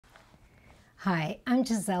Hi, I'm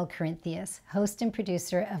Gisele, host and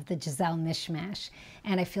producer of the Gisele MishMash,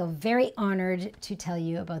 and I feel very honored to tell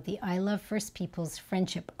you about the I Love First Peoples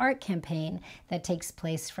Friendship Art campaign that takes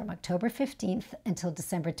place from October 15th until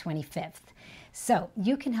December 25th. So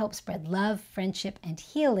you can help spread love, friendship, and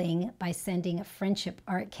healing by sending a friendship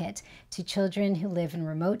art kit to children who live in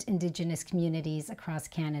remote Indigenous communities across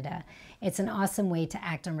Canada. It's an awesome way to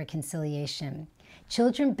act on reconciliation.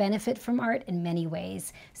 Children benefit from art in many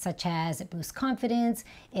ways, such as it boosts confidence,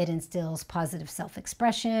 it instills positive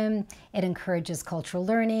self-expression, it encourages cultural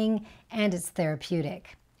learning, and it's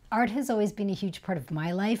therapeutic. Art has always been a huge part of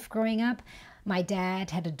my life growing up. My dad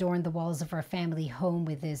had adorned the walls of our family home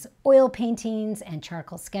with his oil paintings and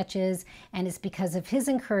charcoal sketches, and it's because of his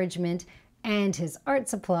encouragement and his art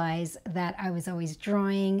supplies that I was always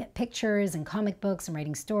drawing pictures and comic books and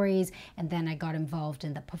writing stories, and then I got involved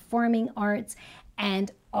in the performing arts,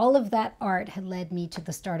 and all of that art had led me to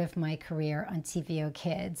the start of my career on TVO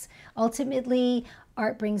Kids. Ultimately,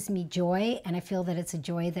 art brings me joy, and I feel that it's a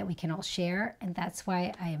joy that we can all share, and that's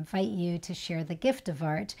why I invite you to share the gift of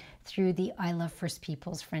art through the I Love First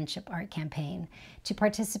Peoples Friendship Art campaign. To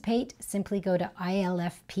participate, simply go to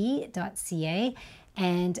ilfp.ca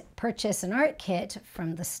and purchase an art kit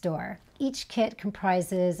from the store. Each kit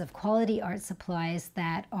comprises of quality art supplies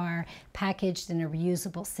that are packaged in a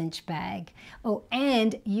reusable cinch bag. Oh,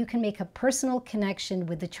 and you can make a personal connection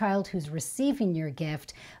with the child who's receiving your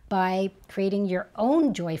gift by creating your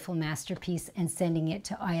own joyful masterpiece and sending it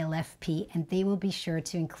to ILFP, and they will be sure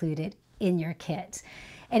to include it in your kit.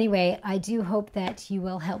 Anyway, I do hope that you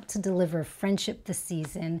will help to deliver friendship this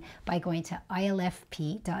season by going to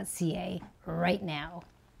ilfp.ca right now.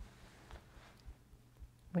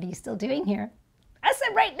 What are you still doing here? I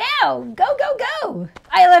said right now, go, go, go!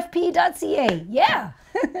 ilfp.ca, yeah!